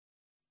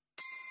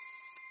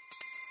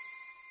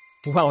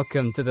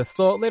Welcome to the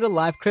Thought Leader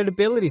Life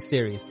Credibility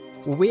Series,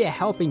 where we are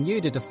helping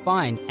you to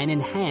define and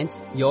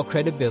enhance your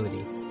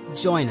credibility.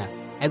 Join us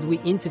as we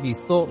interview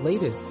thought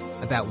leaders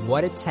about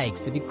what it takes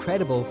to be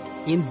credible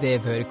in their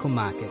vertical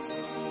markets.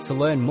 To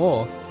learn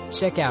more,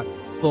 check out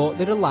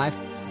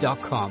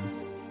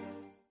thoughtleaderlife.com.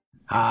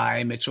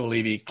 Hi, Mitchell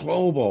Levy,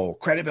 global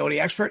credibility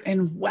expert,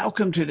 and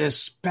welcome to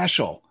this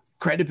special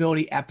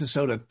credibility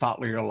episode of Thought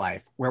Leader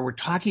Life, where we're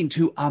talking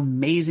to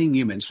amazing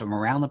humans from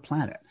around the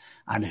planet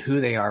on who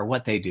they are,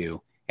 what they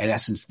do, in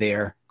essence,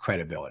 their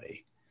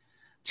credibility.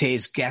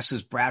 Today's guest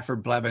is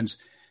Bradford Blevins,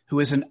 who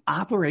is an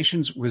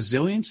operations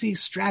resiliency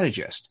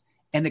strategist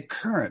and the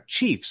current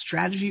chief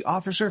strategy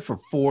officer for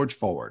Forge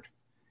Forward.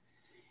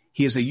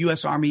 He is a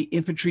U.S. Army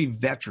infantry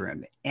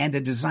veteran and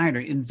a designer,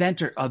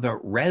 inventor of the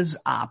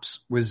ResOps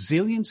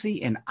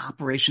Resiliency and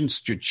Operations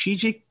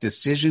Strategic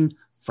Decision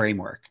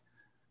Framework.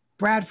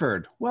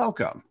 Bradford,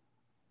 welcome.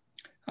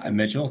 Hi,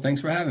 Mitchell. Thanks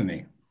for having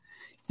me.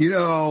 You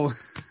know,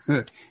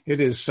 it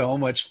is so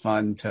much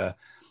fun to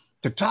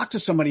talk to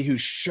somebody who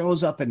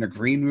shows up in the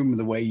green room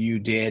the way you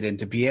did, and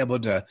to be able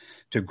to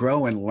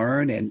grow and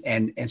learn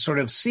and sort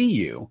of see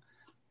you.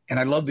 And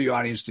I love the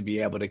audience to be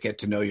able to get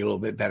to know you a little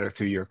bit better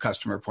through your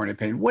customer point of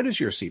opinion. What is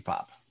your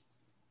CPOP?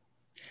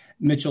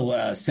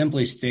 Mitchell,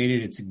 simply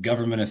stated, it's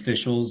government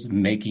officials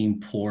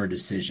making poor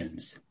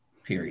decisions,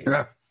 period.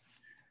 Yeah.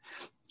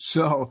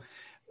 So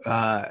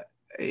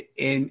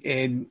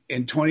in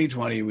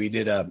 2020, we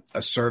did a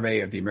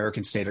survey of the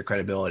American state of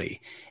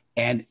credibility,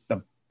 and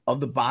of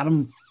the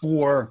bottom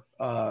four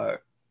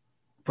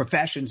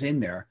professions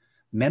in there,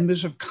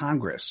 members of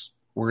Congress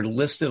were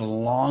listed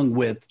along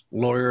with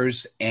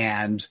lawyers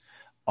and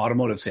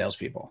automotive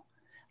salespeople.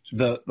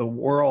 The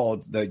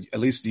world, at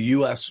least the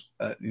U.S.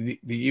 The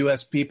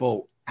U.S.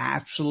 people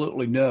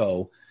absolutely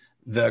know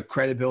the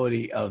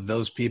credibility of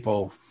those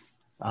people.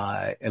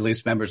 At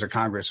least members of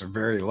Congress are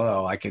very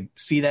low. I could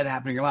see that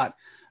happening a lot.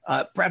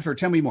 Bradford,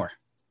 tell me more.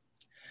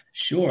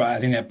 Sure. I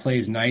think that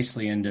plays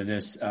nicely into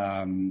this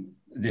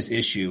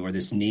issue or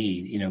this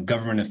need. You know,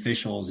 government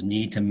officials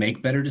need to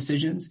make better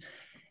decisions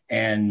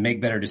and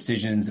make better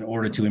decisions in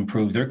order to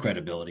improve their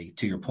credibility,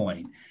 to your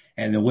point.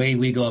 And the way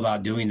we go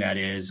about doing that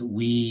is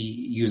we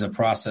use a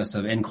process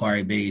of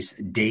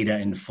inquiry-based,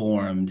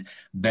 data-informed,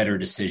 better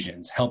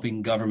decisions,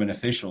 helping government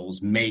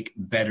officials make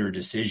better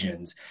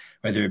decisions,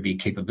 whether it be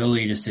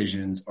capability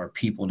decisions or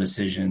people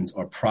decisions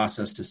or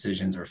process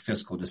decisions or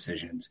fiscal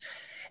decisions.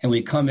 And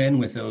we come in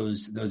with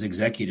those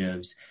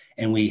executives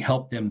and we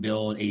help them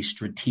build a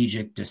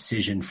strategic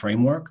decision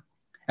framework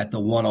at the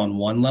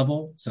one-on-one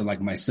level. So like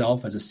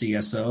myself as a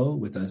CSO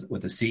with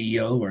a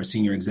CEO or a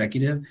senior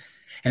executive,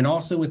 and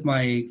also with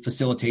my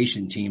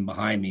facilitation team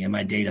behind me and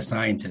my data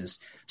scientists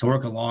to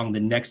work along the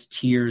next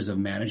tiers of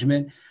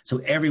management. So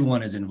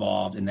everyone is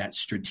involved in that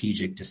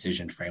strategic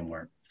decision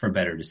framework for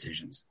better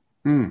decisions.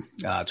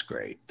 That's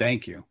great.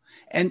 Thank you.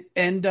 And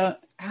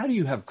how do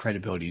you have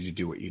credibility to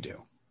do what you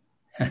do?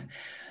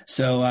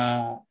 So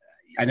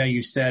I know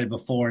you said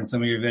before in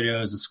some of your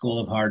videos, the School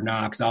of Hard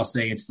Knocks. I'll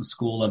say it's the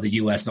School of the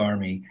U.S.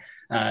 Army.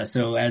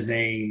 So as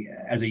a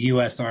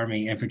U.S.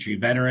 Army infantry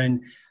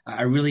veteran,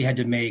 I really had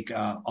to make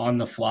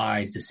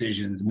on-the-fly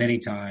decisions many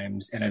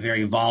times in a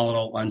very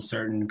volatile,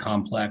 uncertain,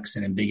 complex,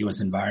 and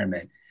ambiguous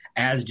environment,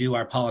 as do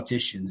our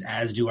politicians,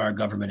 as do our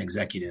government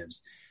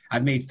executives.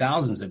 I've made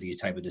thousands of these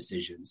type of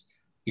decisions.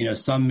 You know,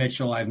 some,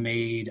 Mitchell, I've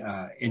made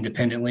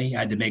independently. I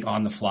had to make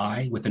on the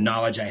fly with the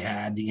knowledge I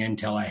had, the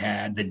intel I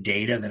had, the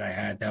data that I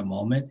had at that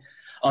moment.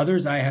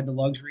 Others, I had the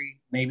luxury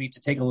maybe to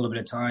take a little bit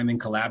of time and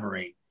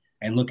collaborate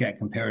and look at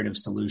comparative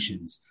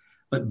solutions.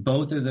 But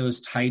both of those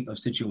type of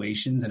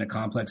situations in a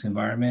complex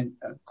environment,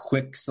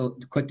 quick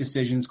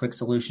decisions, quick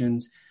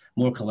solutions,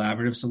 more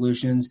collaborative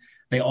solutions,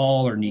 they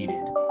all are needed.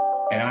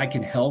 And I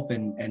can help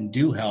and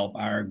do help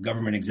our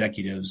government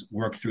executives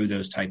work through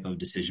those type of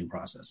decision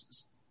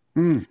processes.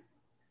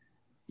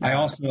 I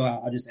also,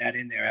 I'll just add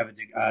in there, I have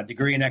a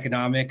degree in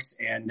economics,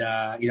 and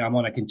I'm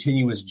on a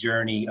continuous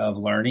journey of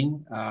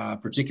learning,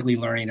 particularly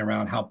learning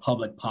around how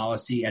public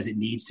policy, as it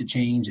needs to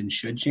change and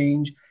should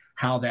change,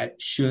 how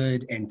that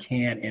should and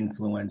can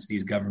influence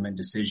these government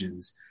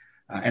decisions.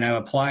 And I've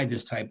applied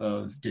this type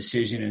of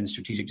decision and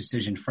strategic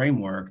decision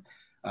framework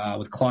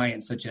with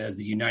clients such as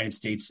the United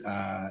States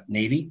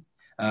Navy,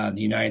 the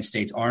United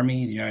States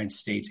Army, the United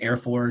States Air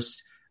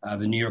Force,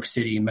 the New York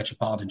City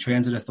Metropolitan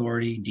Transit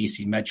Authority,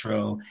 DC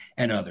Metro,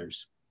 and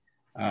others.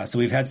 So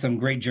we've had some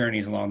great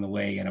journeys along the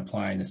way in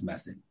applying this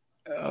method.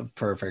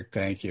 Perfect.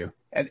 Thank you.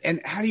 And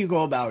how do you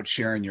go about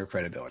sharing your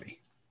credibility?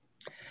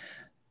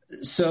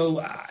 So,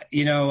 I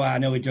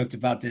know we joked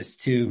about this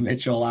too,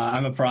 Mitchell.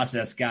 I'm a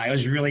process guy. It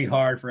was really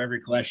hard for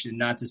every question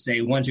not to say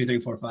 1, 2,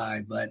 3, 4,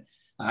 5, but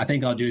I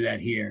think I'll do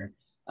that here.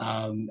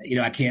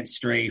 I can't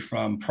stray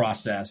from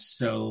process.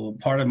 So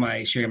part of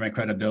my sharing my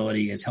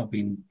credibility is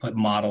helping put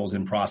models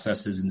and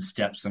processes and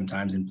steps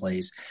sometimes in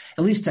place,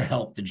 at least to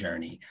help the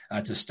journey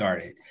to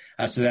start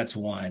it. So that's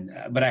one.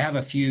 But I have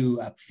a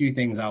few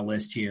things I'll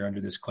list here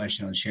under this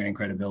question on sharing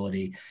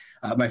credibility.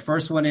 My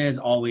first one is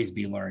always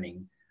be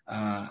learning.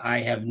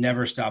 I have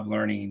never stopped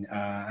learning.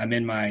 I'm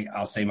in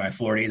I'll say my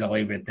 40s. I'll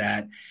leave it at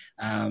that.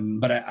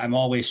 But I'm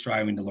always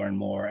striving to learn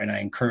more. And I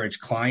encourage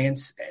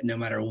clients, no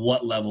matter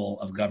what level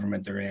of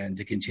government they're in,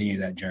 to continue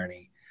that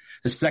journey.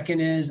 The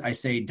second is I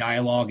say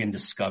dialogue and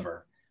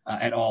discover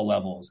at all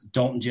levels.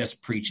 Don't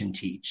just preach and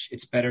teach.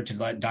 It's better to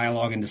let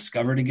dialogue and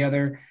discover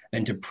together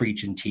than to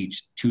preach and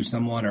teach to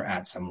someone or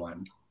at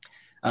someone.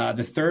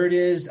 The third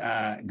is,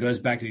 goes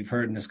back to, we've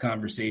heard in this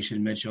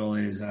conversation, Mitchell,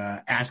 is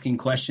asking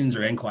questions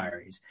or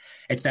inquiries.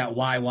 It's that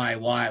why,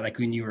 like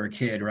when you were a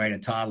kid, right? A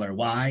toddler,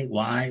 why?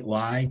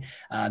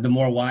 The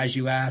more whys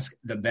you ask,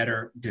 the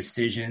better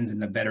decisions and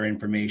the better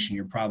information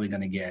you're probably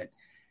going to get.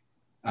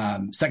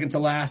 Second to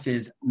last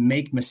is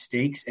make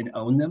mistakes and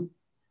own them.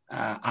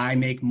 I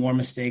make more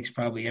mistakes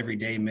probably every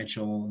day,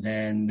 Mitchell,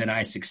 than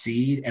I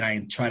succeed. And I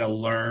try to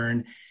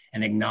learn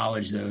and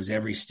acknowledge those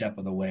every step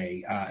of the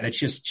way.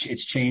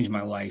 It's changed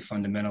my life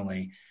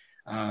fundamentally.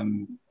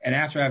 And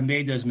after I've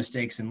made those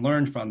mistakes and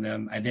learned from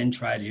them, I then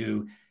try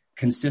to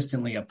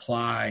consistently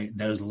apply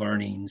those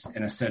learnings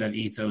in a set of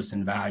ethos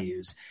and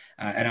values.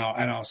 And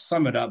I'll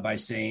sum it up by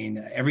saying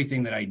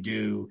everything that I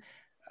do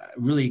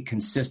really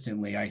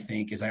consistently, I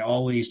think, is I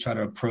always try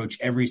to approach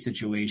every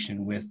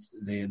situation with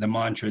the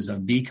mantras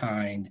of be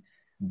kind,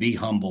 be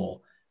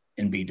humble,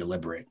 and be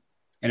deliberate.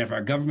 And if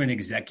our government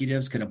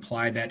executives can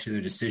apply that to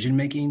their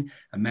decision-making,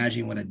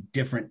 imagine what a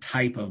different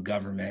type of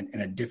government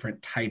and a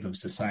different type of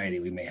society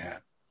we may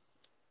have.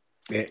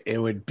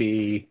 It would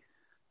be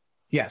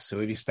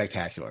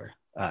spectacular.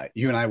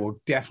 You and I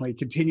will definitely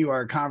continue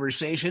our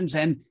conversations.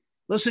 And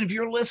listen, if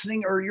you're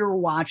listening or you're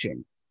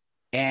watching,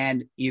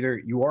 and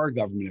either you are a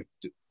government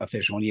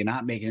official and you're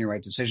not making the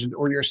right decisions,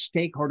 or you're a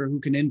stakeholder who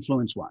can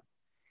influence one,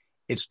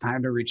 it's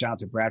time to reach out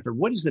to Bradford.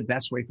 What is the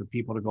best way for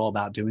people to go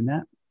about doing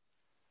that?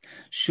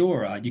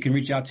 Sure. You can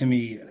reach out to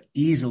me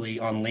easily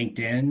on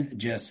LinkedIn.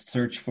 Just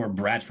search for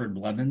Bradford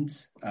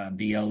Blevins,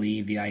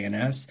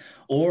 Blevins,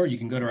 or you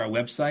can go to our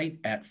website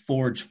at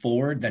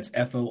ForgeForward. That's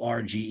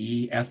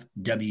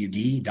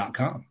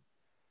ForgeFWD.com.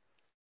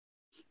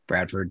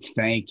 Bradford,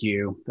 thank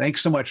you.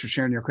 Thanks so much for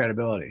sharing your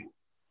credibility.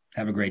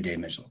 Have a great day,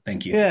 Mitchell.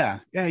 Thank you. Yeah,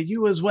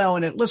 you as well.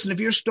 And listen, if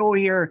you're still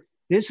here,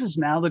 this is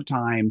now the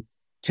time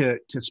to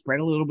spread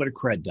a little bit of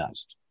cred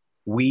dust.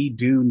 We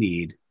do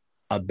need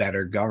a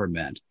better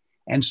government.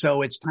 And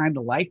so it's time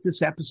to like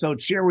this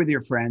episode, share with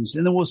your friends,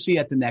 and then we'll see you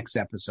at the next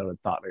episode of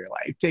Thought Leader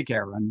Life. Take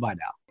care, everyone. Bye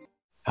now.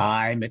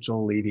 Hi,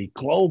 Mitchell Levy,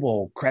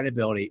 global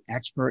credibility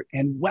expert,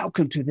 and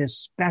welcome to this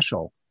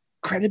special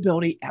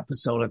credibility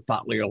episode of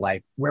Thought Leader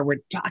Life, where we're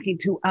talking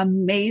to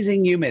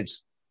amazing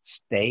humans.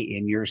 Stay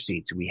in your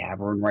seats. We have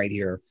one right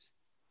here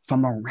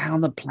from around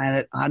the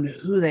planet on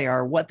who they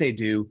are, what they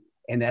do,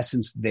 in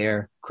essence,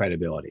 their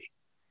credibility.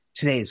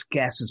 Today's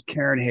guest is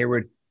Karen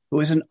Hayward,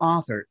 who is an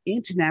author,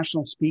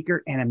 international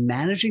speaker, and a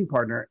managing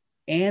partner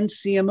and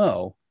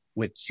CMO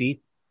with Chief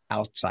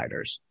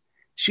Outsiders.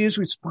 She is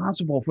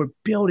responsible for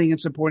building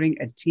and supporting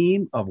a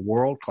team of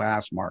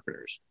world-class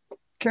marketers.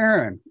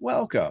 Karen,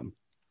 welcome.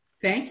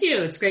 Thank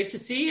you. It's great to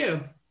see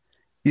you.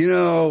 You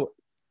know,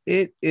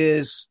 it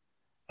is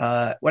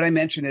what I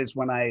mentioned is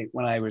when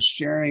I was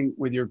sharing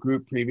with your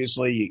group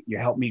previously, you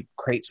helped me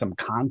create some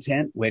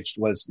content, which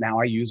was now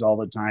I use all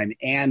the time.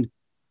 And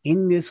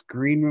in this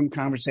green room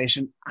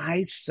conversation,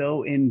 I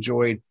so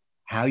enjoyed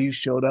how you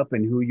showed up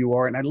and who you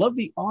are. And I'd love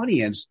the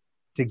audience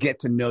to get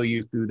to know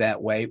you through that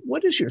way.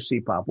 What is your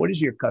CPOP? What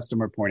is your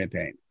customer point of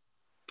pain?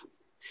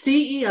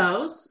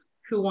 CEOs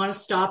who want to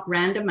stop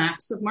random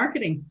acts of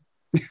marketing.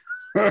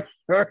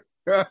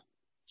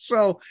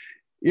 So,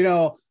 you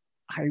know,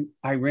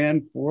 I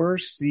ran 4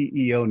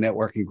 CEO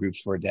networking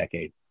groups for a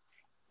decade.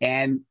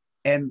 And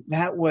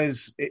that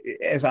was,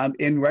 as I'm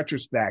in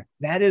retrospect,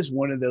 that is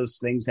one of those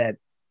things that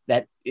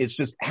it's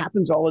just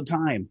happens all the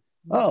time.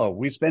 Oh,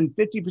 we spend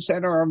 50%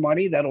 of our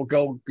money, that'll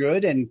go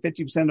good, and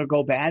 50% will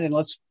go bad. And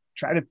let's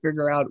try to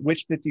figure out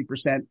which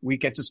 50% we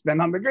get to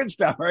spend on the good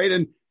stuff, right?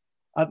 And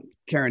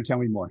Karen, tell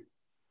me more.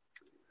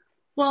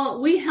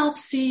 Well, we help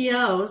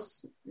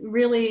CEOs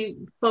really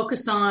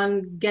focus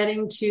on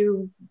getting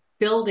to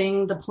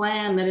building the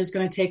plan that is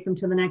going to take them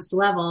to the next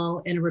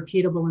level in a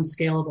repeatable and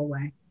scalable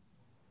way.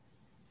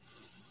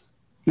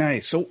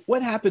 Nice. So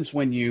what happens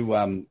when you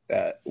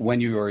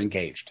are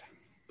engaged?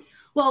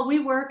 Well, we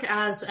work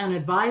as an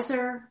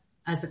advisor,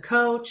 as a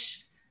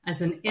coach,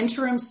 as an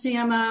interim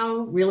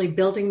CMO, really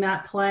building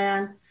that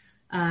plan,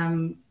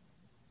 and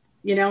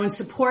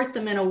support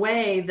them in a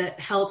way that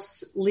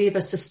helps leave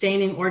a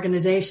sustaining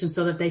organization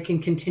so that they can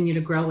continue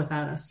to grow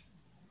without us.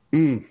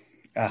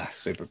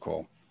 Super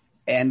cool.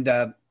 And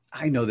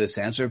I know this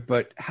answer,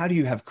 but how do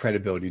you have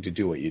credibility to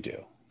do what you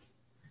do?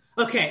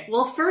 Okay.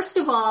 Well, first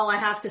of all, I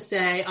have to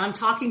say I'm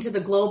talking to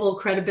the global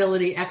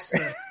credibility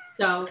expert.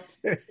 So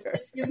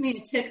just give me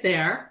a tick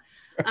there.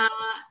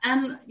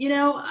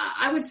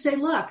 I would say,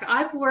 look,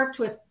 I've worked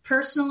with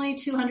personally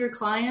 200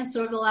 clients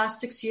over the last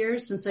 6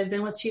 years since I've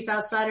been with Chief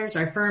Outsiders.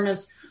 Our firm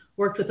has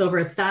worked with over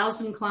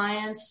 1,000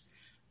 clients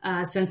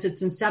since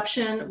its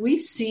inception.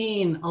 We've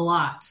seen a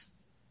lot.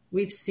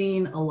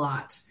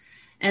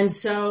 And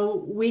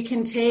so we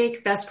can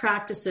take best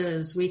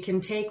practices. We can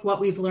take what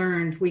we've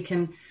learned.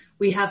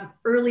 We have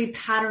early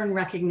pattern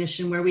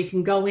recognition where we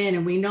can go in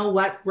and we know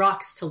what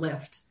rocks to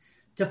lift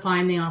to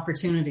find the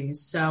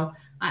opportunities. So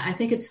I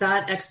think it's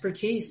that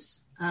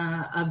expertise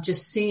of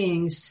just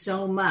seeing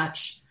so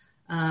much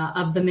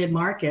of the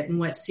mid-market and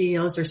what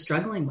CEOs are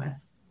struggling with.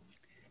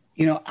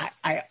 You know,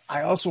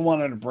 I also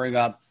wanted to bring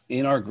up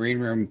in our green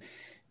room,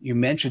 you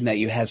mentioned that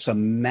you have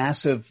some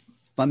massive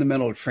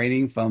fundamental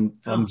training from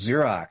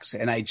Xerox.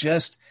 And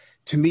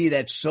to me,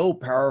 that's so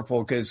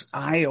powerful because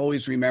I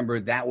always remember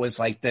that was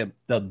like the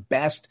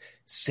best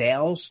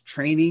sales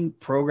training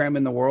program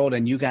in the world.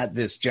 And you got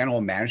this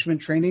general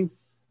management training.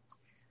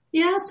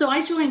 Yeah. So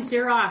I joined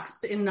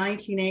Xerox in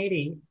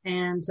 1980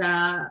 and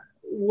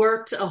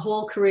worked a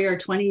whole career,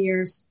 20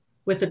 years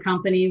with the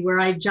company where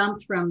I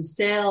jumped from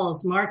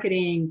sales,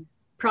 marketing,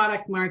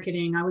 product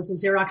marketing. I was a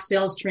Xerox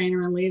sales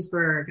trainer in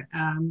Leesburg,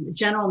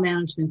 general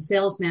management,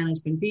 sales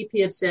management,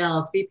 VP of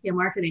sales, VP of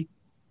marketing.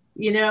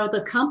 You know,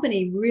 the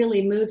company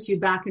really moves you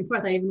back and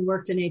forth. I even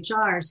worked in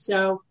HR.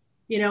 So,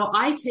 you know,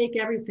 I take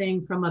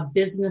everything from a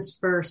business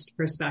first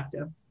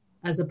perspective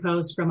as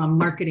opposed from a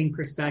marketing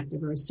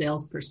perspective or a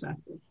sales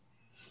perspective.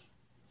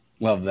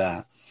 Love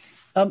that.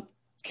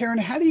 Karen,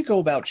 how do you go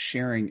about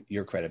sharing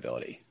your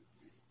credibility?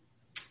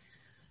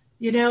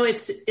 You know,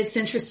 it's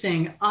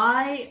interesting.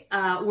 I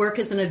work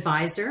as an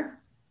advisor,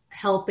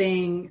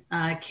 helping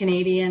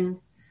Canadian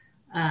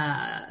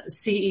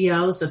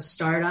CEOs of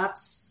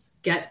startups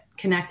get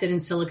connected in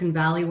Silicon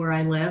Valley, where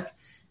I live,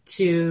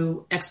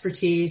 to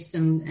expertise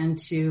and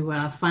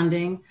to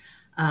funding.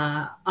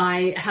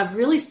 I have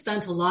really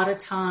spent a lot of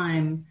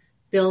time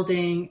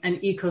building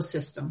an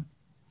ecosystem.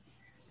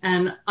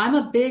 And I'm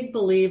a big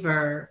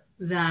believer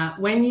that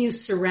when you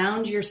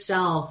surround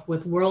yourself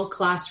with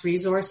world-class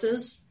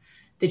resources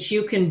that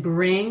you can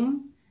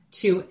bring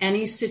to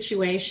any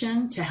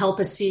situation to help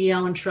a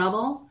CEO in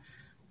trouble,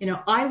 you know,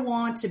 I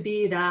want to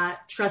be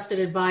that trusted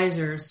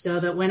advisor so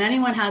that when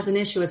anyone has an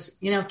issue,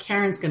 it's, you know,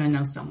 Karen's going to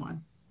know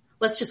someone.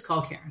 Let's just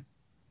call Karen.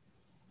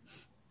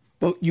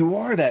 Well, you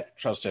are that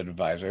trusted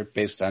advisor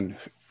based on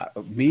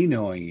me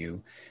knowing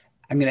you.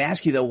 I'm going to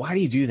ask you, though, why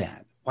do you do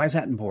that? Why is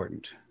that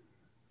important?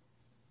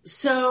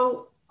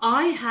 So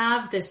I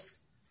have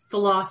this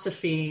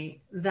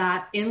philosophy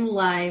that in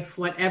life,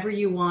 whatever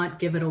you want,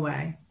 give it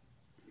away.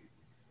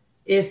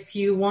 If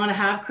you want to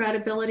have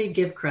credibility,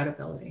 give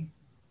credibility.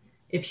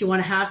 If you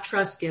want to have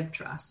trust, give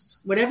trust.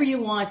 Whatever you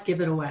want,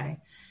 give it away.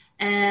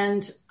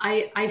 And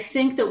I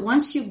think that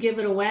once you give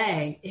it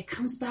away, it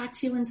comes back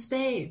to you in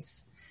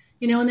spades.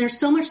 You know, and there's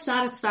so much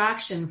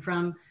satisfaction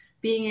from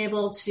being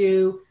able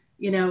to,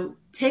 you know,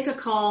 take a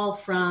call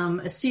from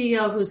a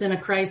CEO who's in a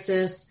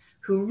crisis,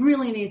 who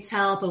really needs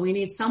help, and we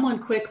need someone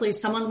quickly,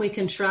 someone we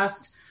can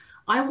trust.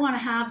 I want to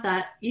have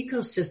that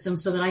ecosystem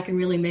so that I can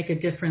really make a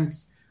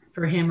difference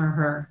for him or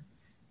her.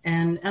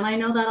 And I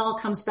know that all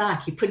comes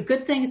back. You put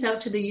good things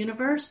out to the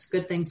universe,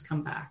 good things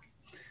come back.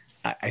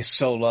 I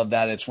so love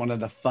that. It's one of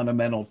the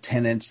fundamental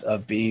tenets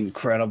of being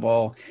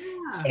credible.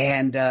 Yeah.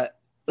 And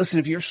listen,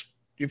 if you're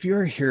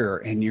here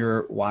and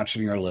you're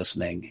watching or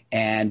listening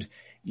and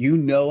you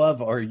know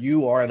of, or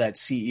you are that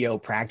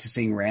CEO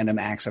practicing random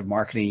acts of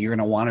marketing, you're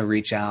going to want to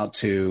reach out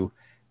to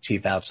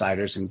Chief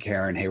Outsiders and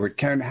Karen Hayward.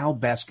 Karen, how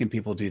best can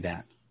people do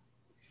that?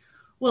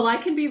 Well, I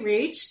can be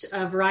reached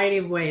a variety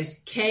of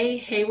ways.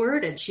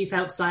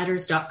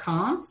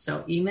 khayward@chiefoutsiders.com.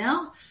 So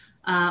email.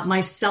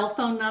 My cell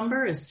phone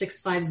number is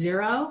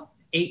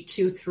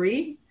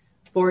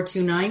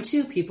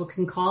 650-823-4292. People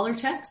can call or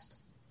text.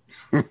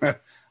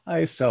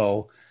 I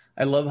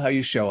love how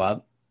you show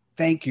up.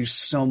 Thank you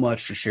so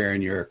much for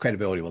sharing your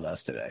credibility with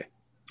us today.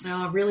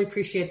 I really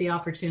appreciate the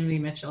opportunity,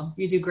 Mitchell.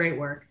 You do great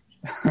work.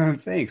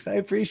 Thanks. I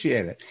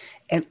appreciate it.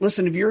 And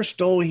listen, if you're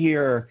still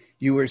here,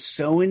 you were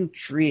so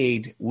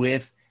intrigued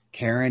with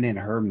Karen and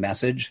her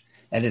message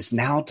that it's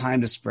now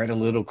time to spread a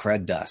little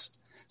cred dust.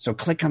 So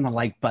click on the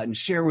like button,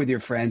 share with your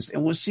friends,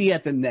 and we'll see you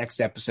at the next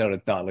episode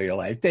of Thought Leader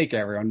Life. Take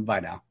care, everyone. Bye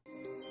now.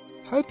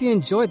 Hope you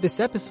enjoyed this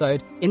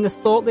episode in the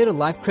Thought Leader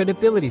Life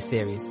Credibility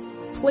Series.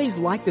 Please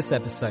like this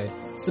episode,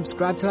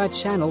 subscribe to our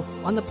channel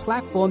on the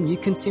platform you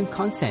consume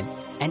content,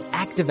 and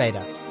activate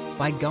us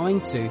by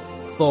going to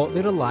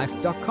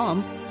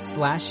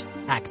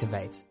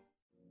thoughtleaderlife.com/activate.